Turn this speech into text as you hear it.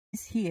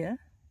This here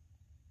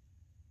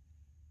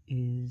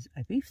is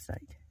a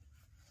beefsteak.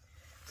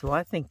 So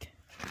I think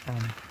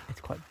it's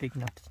quite big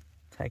enough to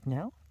take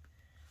now.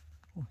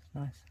 Oh, it's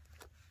nice.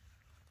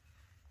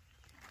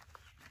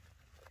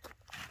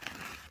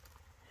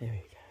 There we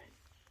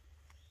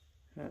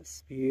go.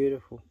 That's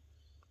beautiful.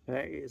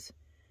 That is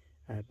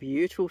a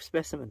beautiful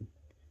specimen.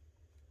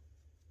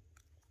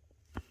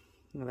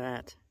 Look at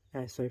that.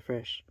 That's so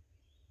fresh.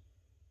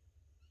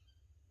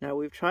 Now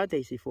we've tried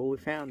these before. We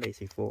found these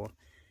before.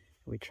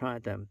 We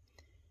tried them.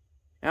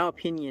 Our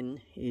opinion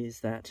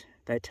is that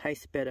they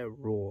taste better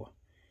raw,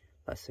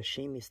 like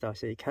sashimi style.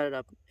 So you cut it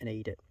up and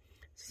eat it.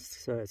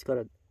 So it's got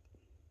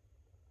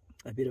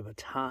a bit of a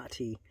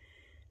tarty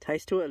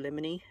taste to it,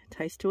 lemony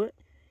taste to it,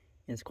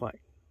 and it's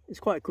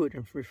quite good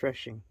and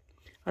refreshing.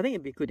 I think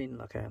it'd be good in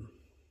like a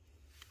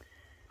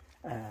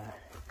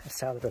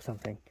salad or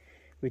something.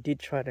 We did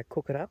try to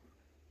cook it up,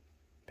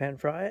 pan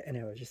fry it, and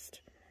it was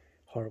just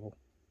horrible.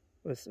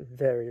 It was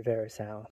very, very sour.